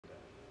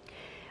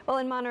Well,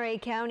 in Monterey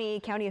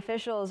County, county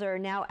officials are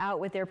now out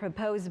with their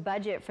proposed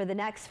budget for the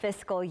next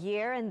fiscal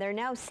year, and they're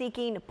now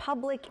seeking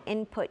public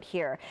input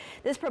here.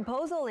 This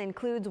proposal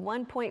includes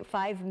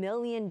 $1.5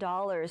 million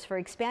for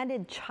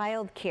expanded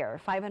child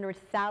care,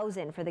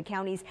 $500,000 for the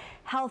county's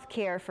health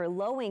care for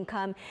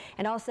low-income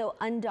and also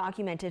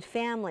undocumented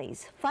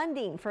families,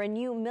 funding for a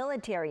new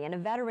military and a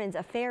Veterans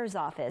Affairs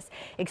office,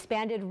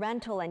 expanded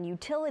rental and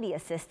utility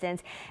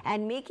assistance,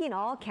 and making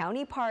all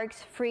county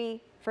parks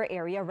free for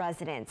area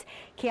residents.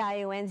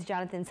 KION's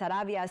Jonathan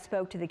Saravia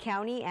spoke to the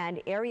county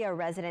and area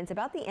residents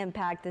about the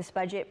impact this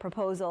budget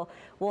proposal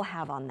will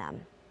have on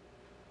them.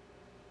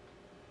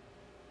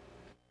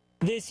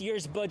 This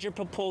year's budget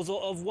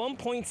proposal of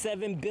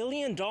 $1.7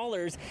 billion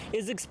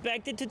is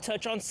expected to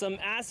touch on some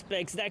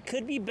aspects that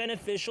could be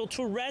beneficial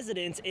to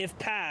residents if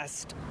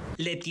passed.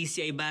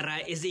 Leticia Ibarra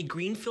is a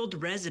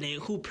Greenfield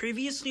resident who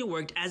previously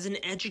worked as an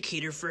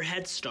educator for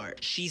Head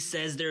Start. She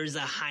says there is a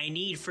high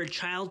need for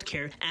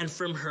childcare, and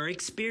from her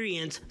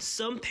experience,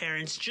 some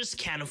parents just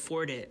can't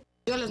afford it.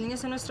 The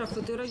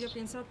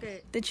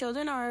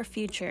children are our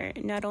future.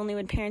 Not only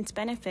would parents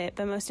benefit,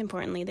 but most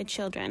importantly, the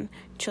children.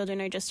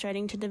 Children are just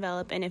starting to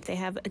develop, and if they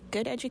have a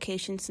good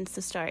education since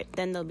the start,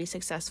 then they'll be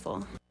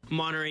successful.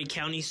 Monterey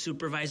County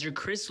Supervisor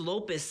Chris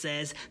Lopez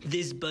says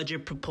this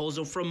budget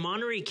proposal from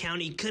Monterey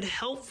County could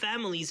help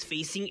families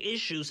facing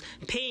issues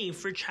paying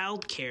for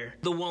child care.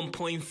 The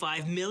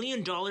 $1.5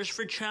 million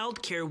for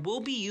child care will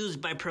be used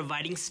by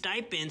providing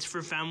stipends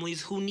for families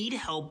who need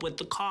help with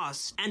the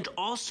costs, and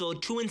also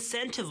to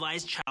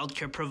incentivize child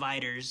care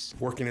providers.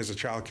 Working as a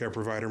child care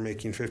provider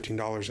making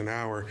 $15 an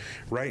hour,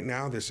 right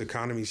now this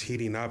economy is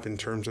heating up in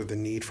terms of the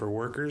need for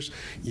workers.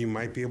 You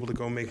might be able to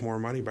go make more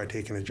money by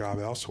taking a job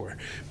elsewhere,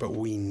 but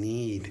we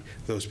need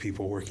those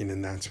people working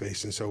in that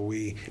space, and so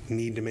we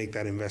need to make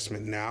that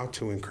investment now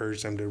to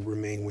encourage them to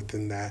remain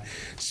within that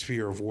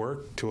sphere of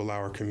work to allow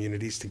our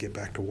communities to get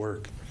back to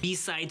work.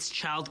 Besides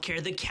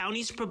childcare, the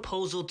county's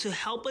proposal to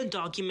help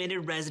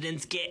undocumented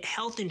residents get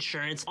health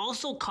insurance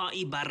also caught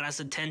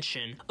Ibarra's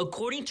attention.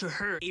 According to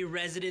her, a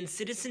resident's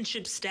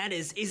citizenship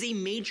status is a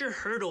major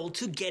hurdle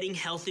to getting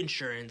health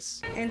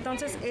insurance.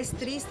 It's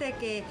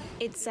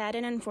sad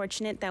and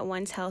unfortunate that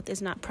one's health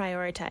is not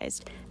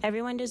prioritized.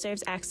 Everyone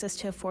deserves access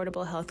to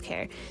affordable health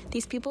care.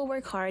 These people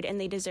work hard and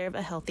they deserve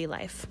a healthy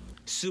life.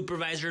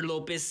 Supervisor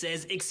Lopez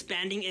says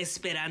expanding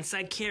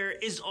Esperanza Care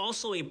is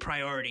also a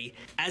priority,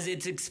 as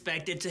it's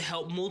expected to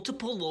help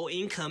multiple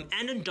low-income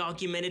and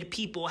undocumented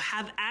people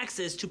have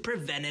access to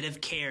preventative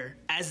care,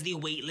 as the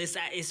waitlist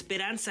at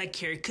Esperanza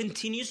Care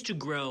continues to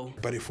grow.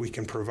 But if we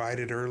can provide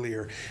it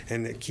earlier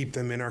and keep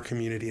them in our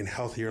community and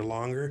healthier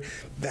longer,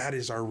 that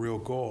is our real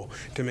goal,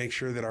 to make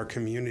sure that our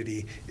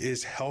community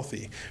is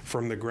healthy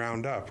from the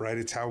ground up, right?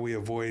 It's how we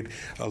avoid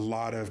a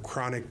lot of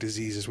chronic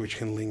diseases which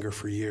can linger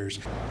for years.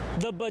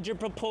 The budget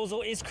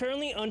proposal is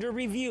currently under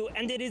review,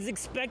 and it is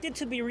expected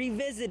to be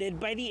revisited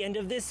by the end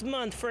of this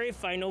month for a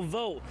final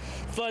vote.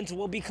 Funds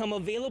will become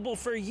available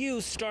for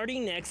use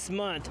starting next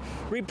month.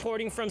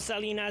 Reporting from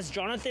Salinas,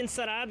 Jonathan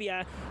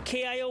Saravia,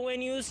 KION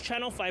News,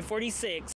 Channel 546.